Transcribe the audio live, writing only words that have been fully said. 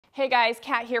Hey guys,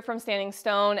 Kat here from Standing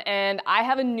Stone, and I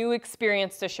have a new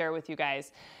experience to share with you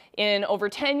guys. In over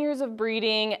 10 years of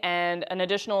breeding and an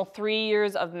additional 3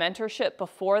 years of mentorship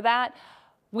before that,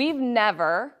 we've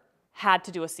never had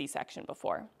to do a C-section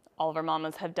before. All of our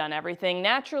mamas have done everything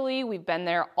naturally. We've been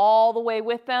there all the way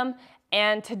with them.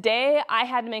 And today I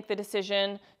had to make the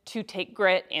decision to take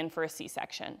Grit in for a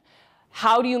C-section.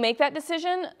 How do you make that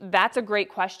decision? That's a great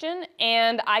question,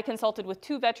 and I consulted with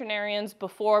 2 veterinarians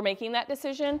before making that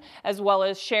decision, as well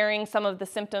as sharing some of the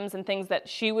symptoms and things that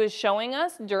she was showing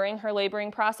us during her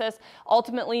laboring process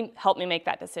ultimately helped me make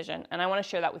that decision, and I want to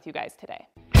share that with you guys today.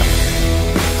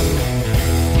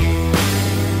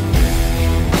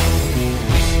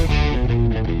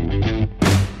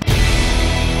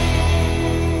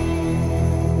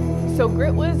 So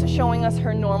Grit was showing us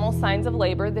her normal signs of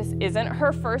labor. This isn't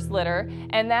her first litter,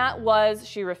 and that was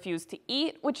she refused to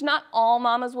eat, which not all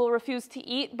mamas will refuse to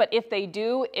eat, but if they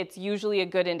do, it's usually a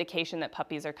good indication that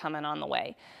puppies are coming on the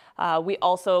way. We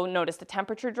also noticed a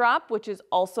temperature drop, which is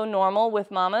also normal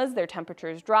with mamas. Their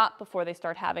temperatures drop before they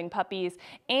start having puppies,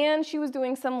 and she was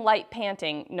doing some light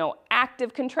panting. No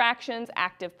active contractions,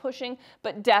 active pushing,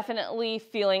 but definitely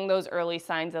feeling those early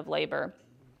signs of labor.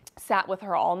 Sat with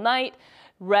her all night,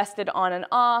 rested on and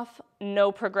off,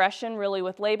 no progression really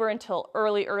with labor until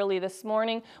early this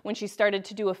morning when she started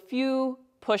to do a few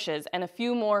pushes and a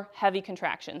few more heavy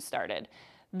contractions started.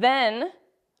 Then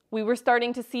we were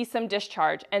starting to see some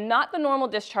discharge, and not the normal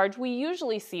discharge we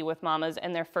usually see with mamas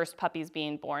and their first puppies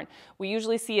being born. We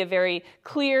usually see a very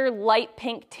clear, light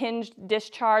pink tinged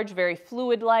discharge, very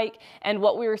fluid-like, and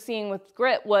what we were seeing with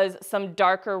Grit was some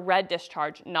darker red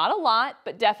discharge. Not a lot,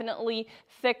 but definitely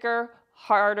thicker,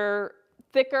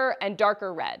 thicker and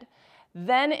darker red.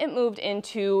 Then it moved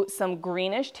into some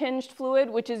greenish tinged fluid,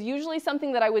 which is usually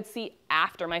something that I would see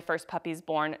after my first puppy's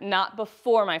born, not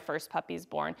before my first puppy's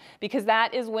born, because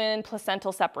that is when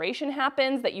placental separation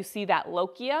happens, that you see that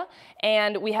lochia,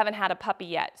 and we haven't had a puppy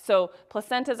yet. So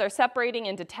placentas are separating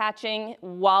and detaching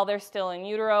while they're still in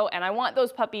utero, and I want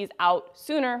those puppies out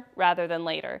sooner rather than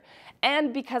later.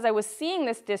 And because I was seeing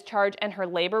this discharge and her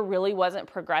labor really wasn't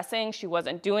progressing, she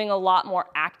wasn't doing a lot more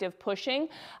active pushing,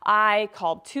 I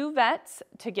called 2 vets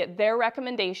to get their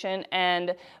recommendation,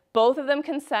 and both of them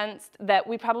consented that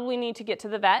we probably need to get to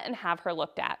the vet and have her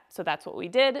looked at. So that's what we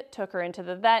did, took her into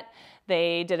the vet.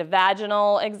 They did a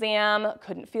vaginal exam,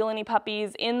 couldn't feel any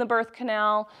puppies in the birth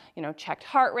canal, checked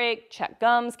heart rate, checked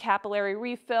gums, capillary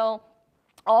refill,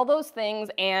 all those things,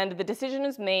 and the decision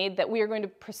is made that we are going to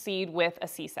proceed with a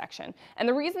C-section. And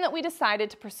the reason that we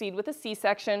decided to proceed with a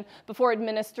C-section before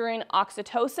administering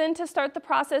oxytocin to start the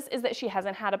process is that she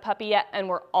hasn't had a puppy yet, and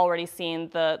we're already seeing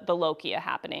the lochia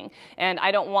happening. And I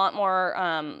don't want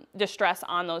more distress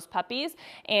on those puppies,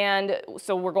 and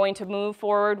so we're going to move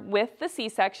forward with the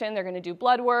C-section. They're going to do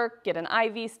blood work, get an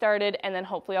IV started, and then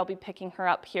hopefully I'll be picking her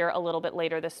up here a little bit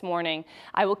later this morning.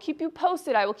 I will keep you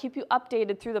posted. I will keep you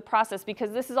updated through the process,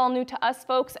 because this is all new to us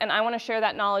folks, and I want to share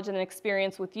that knowledge and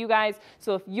experience with you guys.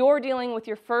 So if you're dealing with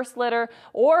your first litter,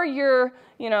 or you're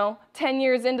 10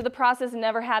 years into the process and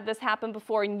never had this happen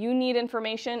before and you need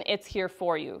information, it's here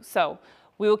for you. So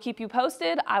we will keep you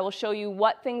posted. I will show you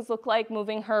what things look like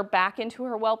moving her back into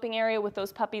her whelping area with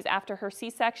those puppies after her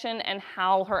C-section and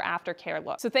how her aftercare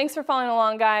looks. So thanks for following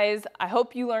along, guys. I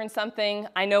hope you learned something.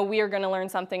 I know we are going to learn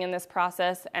something in this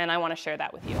process, and I want to share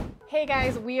that with you. Hey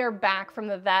guys, we are back from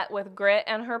the vet with Grit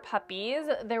and her puppies.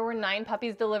 There were 9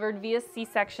 puppies delivered via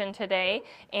C-section today,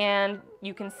 and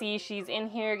you can see she's in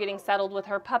here getting settled with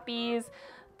her puppies,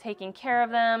 taking care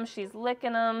of them. She's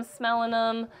licking them, smelling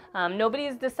them.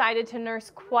 Nobody's decided to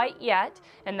nurse quite yet,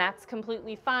 and that's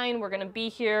completely fine. We're gonna be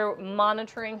here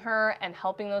monitoring her and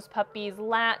helping those puppies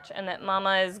latch, and that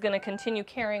mama is gonna continue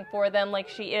caring for them like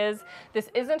she is.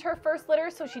 This isn't her first litter,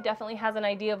 so she definitely has an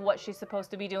idea of what she's supposed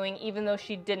to be doing, even though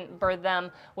she didn't birth them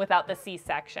without the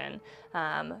C-section.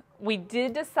 We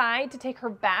did decide to take her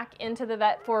back into the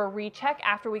vet for a recheck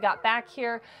after we got back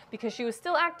here, because she was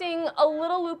still acting a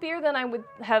little loopier than I would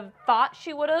have thought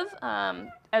she would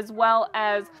have, as well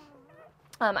as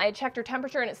I had checked her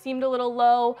temperature and it seemed a little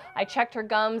low. I checked her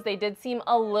gums. They did seem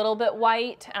a little bit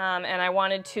white, and I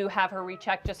wanted to have her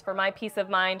rechecked just for my peace of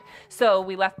mind. So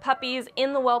we left puppies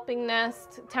in the whelping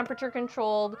nest, temperature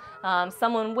controlled,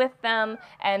 someone with them,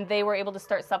 and they were able to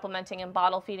start supplementing and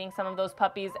bottle feeding some of those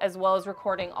puppies, as well as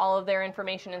recording all of their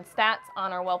information and stats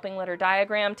on our whelping litter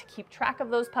diagram to keep track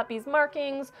of those puppies'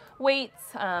 markings,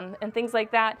 weights, and things like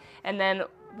that. And then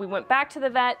we went back to the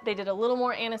vet, they did a little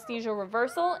more anesthesia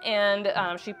reversal, and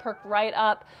she perked right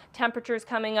up. Temperature's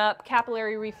coming up,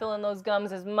 capillary refill in those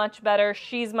gums is much better.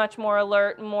 She's much more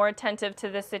alert, more attentive to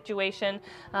this situation,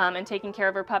 and taking care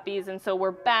of her puppies. And so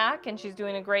we're back, and she's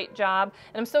doing a great job.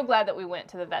 And I'm so glad that we went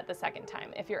to the vet the second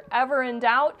time. If you're ever in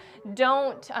doubt,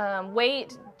 don't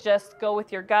wait, just go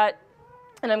with your gut.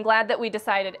 And I'm glad that we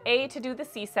decided A, to do the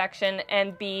C-section,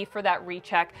 and B, for that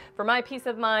recheck. For my peace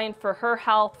of mind, for her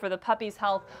health, for the puppy's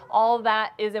health, all of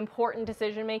that is important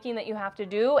decision making that you have to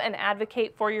do and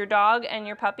advocate for your dog and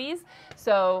your puppies.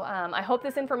 So I hope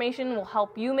this information will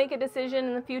help you make a decision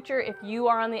in the future if you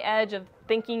are on the edge of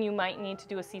thinking you might need to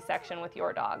do a C-section with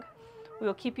your dog. We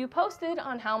will keep you posted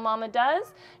on how Mama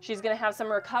does. She's going to have some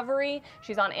recovery.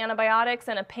 She's on antibiotics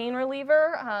and a pain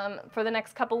reliever for the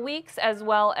next couple weeks, as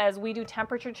well as we do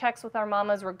temperature checks with our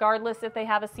mamas regardless if they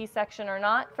have a C-section or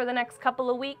not for the next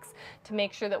couple of weeks to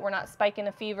make sure that we're not spiking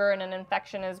a fever and an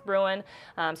infection is brewing.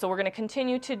 So we're going to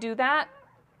continue to do that,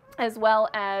 as well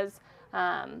as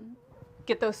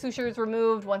get those sutures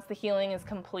removed once the healing is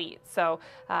complete. So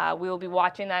we will be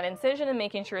watching that incision and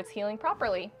making sure it's healing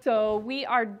properly. So we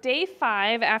are day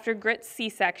 5 after Grit's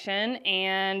C-section,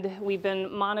 and we've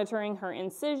been monitoring her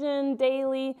incision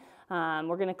daily.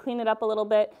 We're going to clean it up a little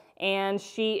bit, and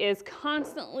she is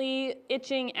constantly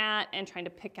itching at and trying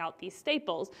to pick out these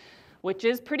staples, which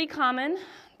is pretty common.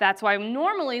 That's why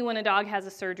normally when a dog has a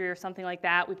surgery or something like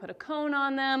that, we put a cone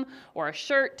on them or a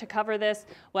shirt to cover this.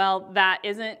 Well, that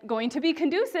isn't going to be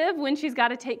conducive when she's got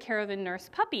to take care of and nurse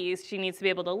puppies. She needs to be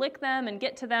able to lick them and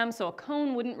get to them, so a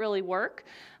cone wouldn't really work.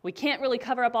 We can't really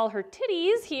cover up all her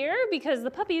titties here because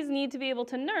the puppies need to be able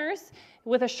to nurse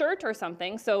with a shirt or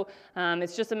something. So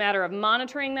it's just a matter of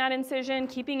monitoring that incision,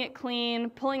 keeping it clean,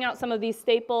 pulling out some of these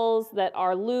staples that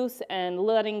are loose and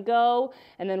letting go,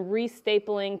 and then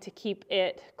restapling to keep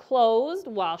it closed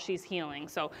while she's healing.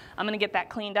 So I'm going to get that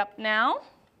cleaned up now.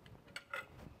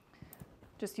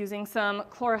 Just using some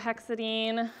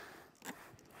chlorhexidine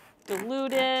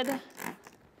diluted.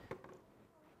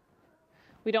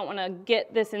 We don't want to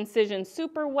get this incision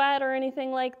super wet or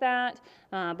anything like that,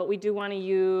 but we do want to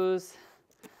use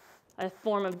a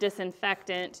form of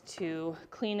disinfectant to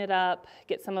clean it up,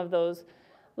 get some of those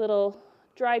little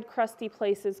dried crusty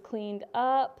places cleaned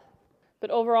up. But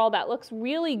overall, that looks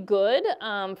really good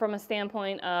from a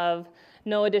standpoint of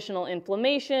no additional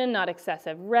inflammation, not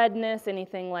excessive redness,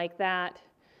 anything like that.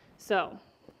 So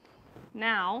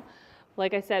now,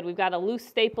 like I said, we've got a loose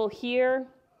staple here.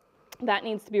 That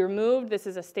needs to be removed. This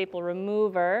is a staple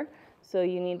remover, so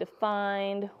you need to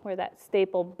find where that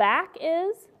staple back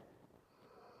is.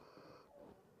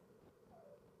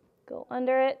 Go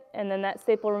under it, and then that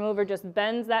staple remover just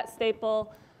bends that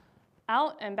staple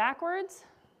out and backwards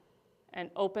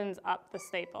and opens up the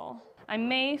staple. I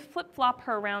may flip-flop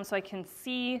her around so I can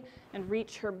see and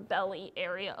reach her belly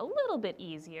area a little bit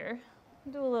easier.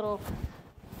 Do a little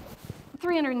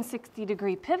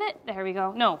 360-degree pivot. There we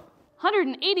go. No,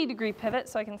 180-degree pivot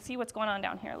so I can see what's going on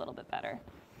down here a little bit better.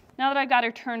 Now that I've got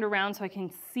her turned around so I can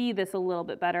see this a little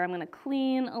bit better, I'm going to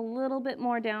clean a little bit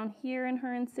more down here in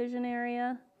her incision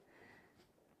area.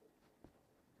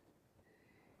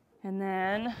 And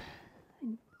then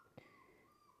I'm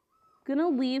going to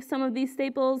leave some of these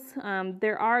staples.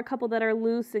 There are a couple that are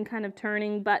loose and kind of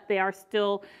turning, but they are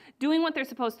still doing what they're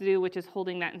supposed to do, which is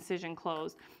holding that incision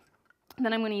closed.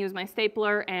 Then I'm going to use my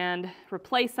stapler and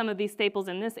replace some of these staples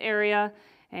in this area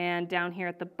and down here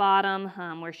at the bottom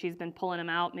where she's been pulling them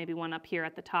out, maybe one up here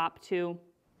at the top too,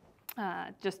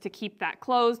 just to keep that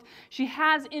closed. She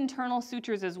has internal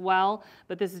sutures as well,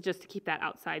 but this is just to keep that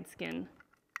outside skin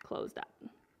closed up.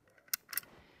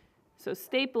 So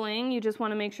stapling, you just want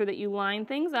to make sure that you line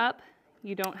things up.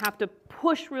 You don't have to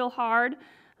push real hard.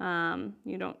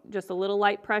 You don't, just a little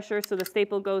light pressure so the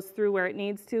staple goes through where it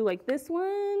needs to, like this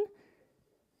one.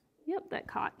 Yep, that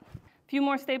caught. A few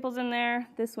more staples in there.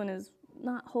 This one is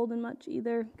not holding much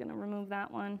either. Gonna remove that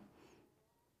one.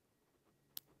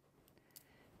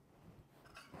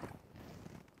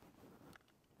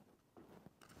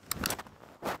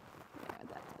 There,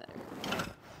 that's better.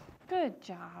 Good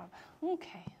job.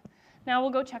 Okay. Now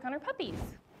we'll go check on our puppies.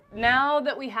 Now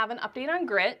that we have an update on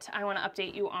Grit, I want to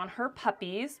update you on her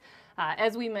puppies.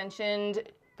 As we mentioned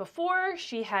before,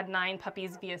 she had 9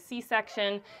 puppies via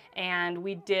C-section, and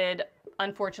we did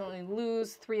unfortunately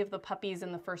lose 3 of the puppies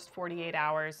in the first 48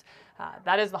 hours.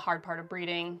 That is the hard part of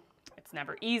breeding. It's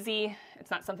never easy. It's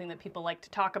not something that people like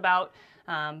to talk about,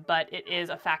 but it is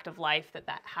a fact of life that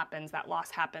that happens, that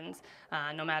loss happens.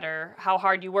 No matter how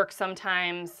hard you work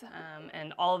sometimes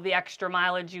and all of the extra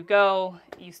mileage you go,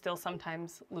 you still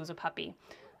sometimes lose a puppy.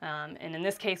 And in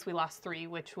this case, we lost 3,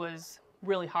 which was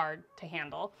really hard to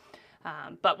handle.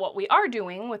 But what we are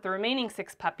doing with the remaining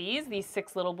 6 puppies, these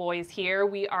 6 little boys here,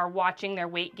 we are watching their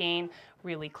weight gain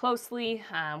really closely.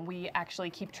 We actually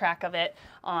keep track of it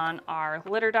on our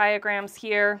litter diagrams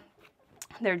here,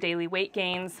 their daily weight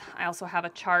gains. I also have a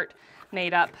chart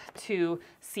made up to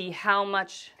see how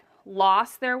much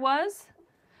loss there was,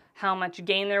 how much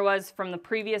gain there was from the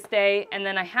previous day, and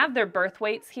then I have their birth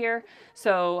weights here.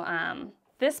 So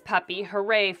this puppy,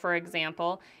 Hooray, for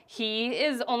example, he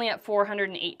is only at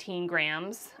 418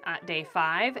 grams at day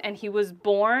 5, and he was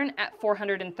born at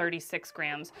 436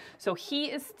 grams. So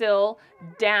he is still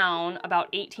down about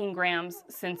 18 grams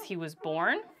since he was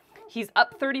born. He's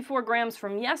up 34 grams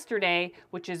from yesterday,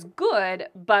 which is good,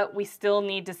 but we still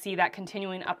need to see that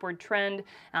continuing upward trend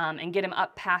and get him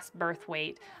up past birth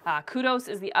weight. Kudos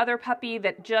is the other puppy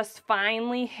that just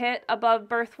finally hit above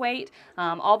birth weight.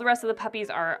 All the rest of the puppies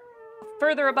are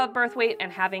further above birth weight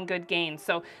and having good gains.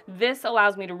 So this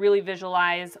allows me to really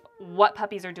visualize what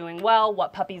puppies are doing well,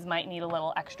 what puppies might need a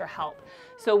little extra help.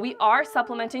 So we are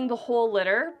supplementing the whole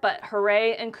litter, but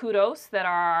Hooray and Kudos, that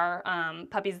are our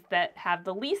puppies that have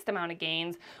the least amount of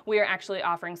gains, we are actually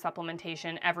offering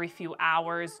supplementation every few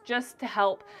hours just to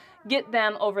help get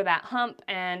them over that hump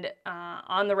and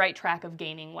on the right track of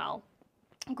gaining well.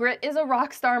 Grit is a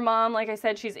rock star mom. Like I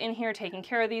said, she's in here taking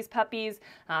care of these puppies.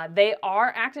 They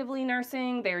are actively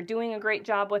nursing. They're doing a great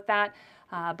job with that.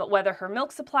 But whether her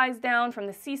milk supply's down from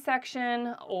the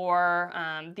C-section or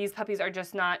these puppies are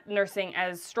just not nursing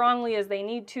as strongly as they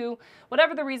need to,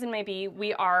 whatever the reason may be,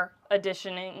 we are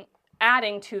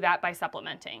adding to that by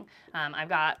supplementing. I've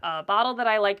got a bottle that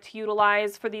I like to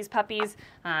utilize for these puppies,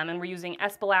 and we're using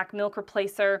Espalac Milk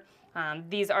Replacer.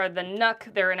 These are the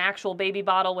Nuck. They're an actual baby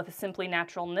bottle with a Simply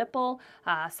Natural nipple.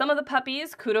 Some of the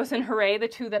puppies, Kudos and Hooray, the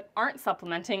 2 that aren't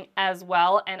supplementing as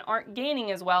well and aren't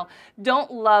gaining as well,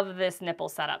 don't love this nipple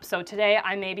setup. So today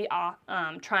I may be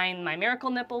trying my Miracle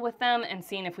nipple with them and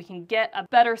seeing if we can get a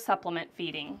better supplement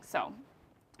feeding. So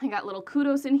I got little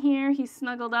Kudos in here. He's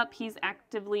snuggled up. He's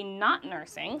actively not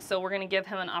nursing, so we're going to give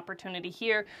him an opportunity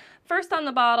here. First on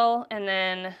the bottle, and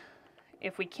then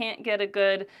if we can't get a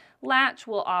good latch,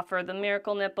 we'll offer the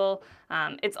Miracle nipple.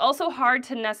 It's also hard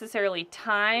to necessarily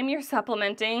time your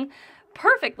supplementing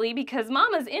perfectly because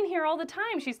Mama's in here all the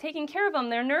time. She's taking care of him.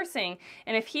 They're nursing.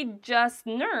 And if he just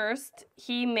nursed,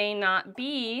 he may not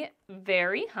be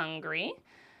very hungry.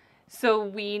 So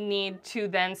we need to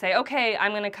then say, okay,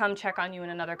 I'm going to come check on you in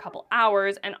another couple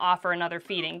hours and offer another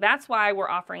feeding. That's why we're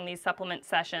offering these supplement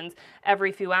sessions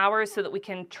every few hours so that we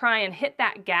can try and hit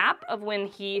that gap of when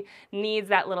he needs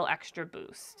that little extra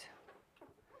boost.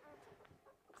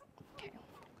 Okay.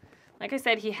 Like I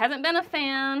said, he hasn't been a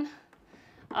fan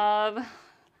of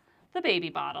the baby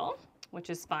bottle, which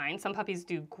is fine. Some puppies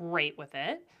do great with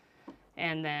it.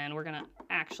 And then we're going to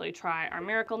actually try our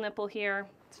Miracle nipple here.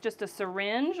 It's just a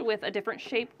syringe with a different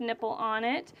shaped nipple on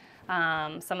it.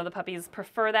 Some of the puppies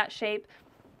prefer that shape.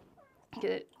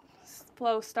 Get it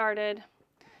flow started.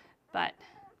 But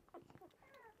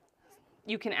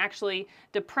you can actually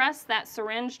depress that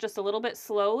syringe just a little bit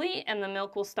slowly and the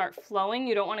milk will start flowing.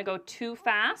 You don't want to go too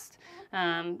fast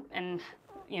and,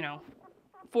 you know,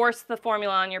 force the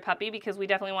formula on your puppy because we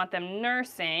definitely want them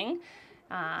nursing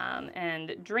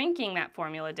and drinking that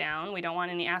formula down. We don't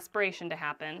want any aspiration to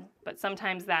happen, but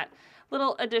sometimes that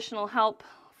little additional help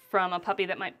from a puppy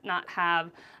that might not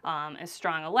have as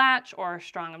strong a latch or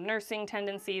strong of nursing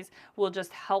tendencies will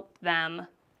just help them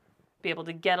be able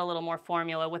to get a little more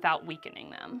formula without weakening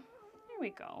them. Here we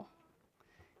go.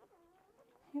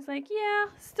 He's like, yeah,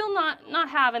 still not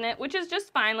having it, which is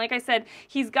just fine. Like I said,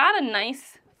 he's got a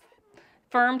nice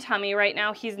firm tummy right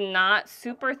now. He's not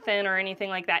super thin or anything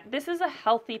like that. This is a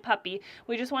healthy puppy.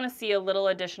 We just want to see a little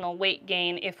additional weight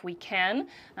gain if we can,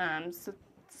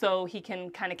 so he can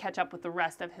kind of catch up with the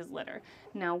rest of his litter.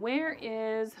 Now, where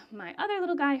is my other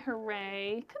little guy,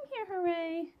 Hooray? Come here,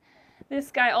 Hooray. This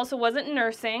guy also wasn't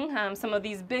nursing. Some of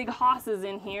these big hosses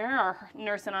in here are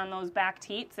nursing on those back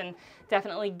teats and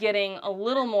definitely getting a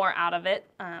little more out of it.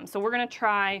 So we're going to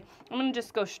try, I'm going to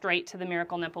just go straight to the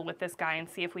Miracle nipple with this guy and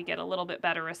see if we get a little bit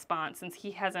better response since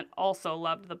he hasn't also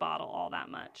loved the bottle all that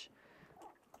much.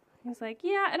 He's like,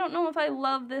 yeah, I don't know if I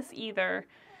love this either.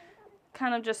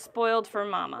 Kind of just spoiled for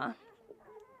Mama.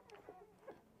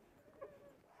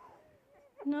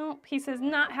 Nope, he says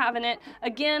not having it.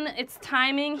 Again, it's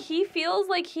timing. He feels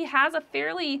like he has a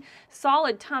fairly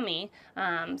solid tummy,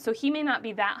 so he may not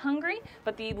be that hungry.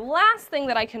 But the last thing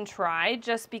that I can try,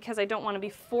 just because I don't want to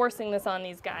be forcing this on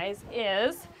these guys,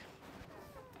 is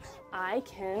I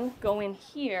can go in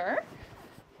here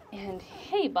and,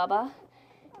 hey, Bubba,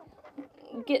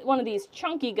 get one of these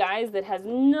chunky guys that has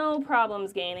no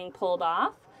problems gaining pulled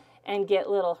off and get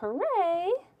little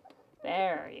hooray.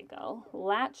 There you go,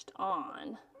 latched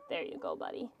on. There you go,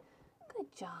 buddy.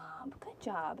 Good job, good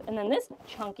job. And then this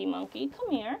chunky monkey, come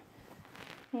here.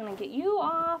 I'm gonna get you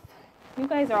off. You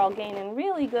guys are all gaining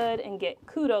really good and get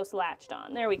kudos latched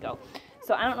on. There we go.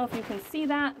 So I don't know if you can see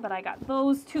that, but I got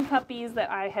those 2 puppies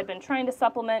that I had been trying to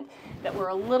supplement that were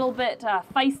a little bit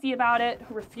feisty about it,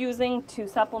 refusing to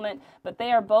supplement, but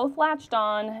they are both latched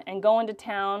on and going to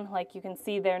town. Like you can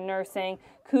see, they're nursing.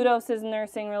 Kudos is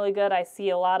nursing really good. I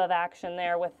see a lot of action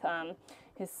there with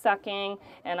his sucking,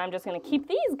 and I'm just gonna keep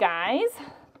these guys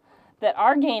that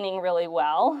are gaining really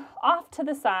well off to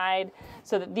the side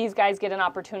so that these guys get an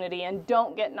opportunity and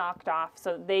don't get knocked off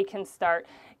so that they can start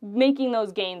making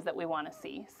those gains that we want to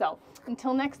see. So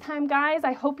until next time, guys,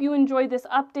 I hope you enjoyed this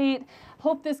update.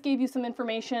 Hope this gave you some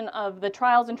information of the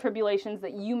trials and tribulations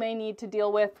that you may need to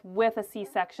deal with a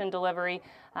C-section delivery.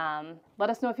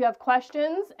 Let us know if you have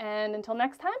questions, and until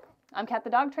next time, I'm Kat the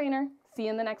dog trainer. See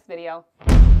you in the next video.